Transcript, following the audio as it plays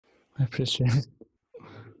I appreciate it.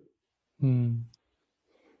 Hmm.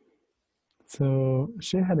 So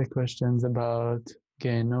she had a questions about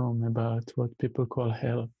Genom, about what people call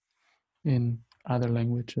hell in other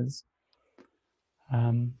languages,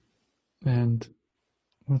 and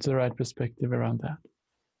what's the right perspective around that?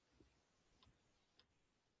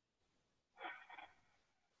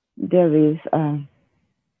 There is a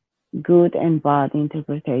good and bad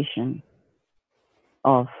interpretation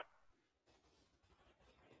of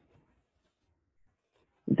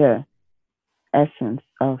the essence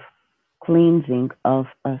of cleansing of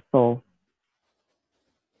a soul.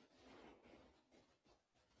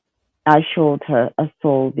 I showed her a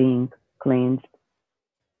soul being cleansed.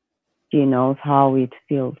 She knows how it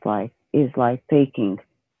feels like. It's like taking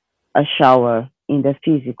a shower in the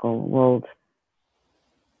physical world.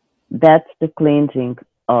 That's the cleansing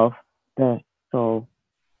of the soul.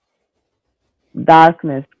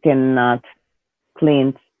 Darkness cannot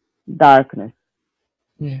cleanse darkness.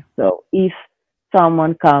 Yeah. So if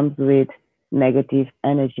someone comes with negative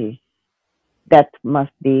energy, that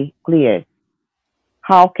must be cleared.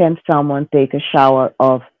 How can someone take a shower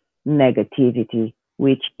of negativity,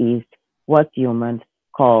 which is what humans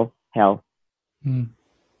call hell? Hmm.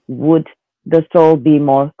 Would the soul be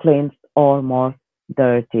more cleansed or more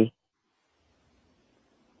dirty?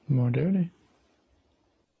 More dirty.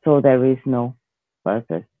 So there is no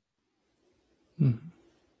purpose. Hmm.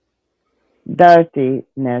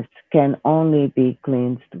 Dirtiness can only be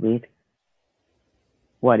cleansed with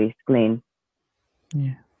what is clean,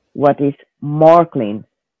 Yeah. what is more clean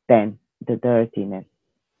than the dirtiness.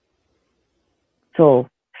 So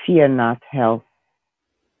fear not hell,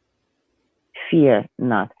 fear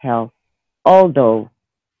not hell. Although,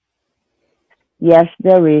 yes,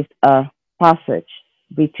 there is a passage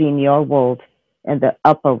between your world and the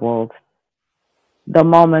upper world, the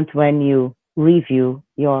moment when you review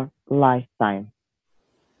your lifetime.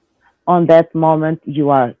 On that moment, you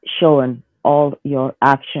are shown all your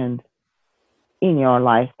actions in your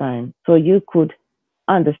lifetime so you could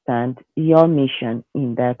understand your mission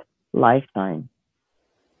in that lifetime.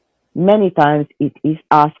 Many times it is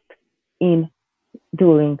asked in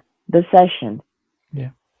during the session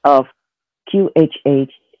Yeah. of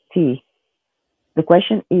QHHT. The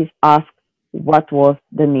question is asked, what was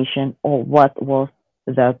the mission or what was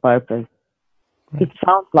the purpose? It Right.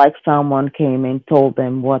 sounds like someone came and told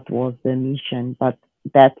them what was the mission, but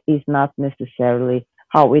that is not necessarily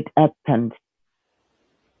how it happened.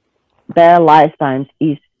 Their lifetimes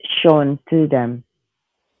is shown to them,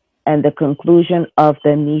 and the conclusion of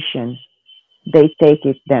the mission, they take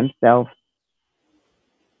it themselves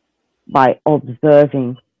by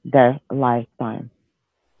observing their lifetime.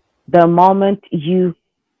 The moment you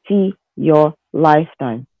see your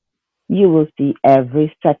lifetime, you will see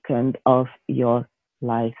every second of your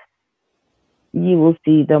life. You will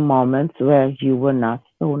see the moments where you were not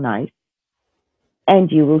so nice,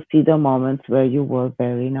 and you will see the moments where you were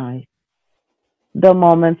very nice. The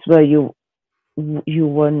moments where you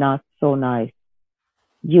were not so nice,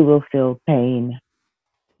 you will feel pain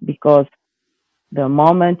because the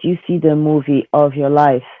moment you see the movie of your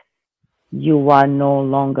life, you are no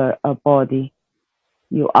longer a body.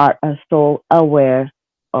 You are a soul aware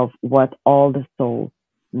of what all the souls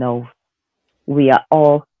know. We are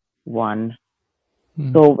all one.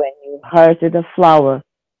 Hmm. So when you hurted a flower,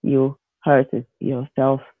 you hurted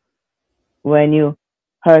yourself. When you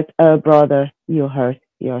hurt a brother, you hurt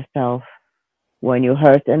yourself. When you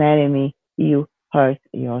hurt an enemy, you hurt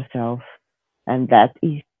yourself. And that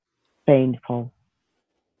is painful.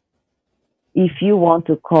 If you want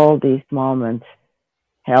to call this moment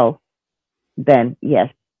hell, then yes,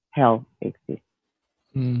 hell exists.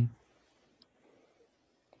 Hmm.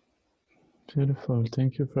 Beautiful.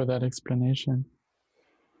 Thank you for that explanation.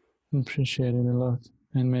 Appreciate it a lot.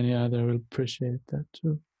 And many other will appreciate that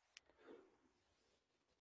too.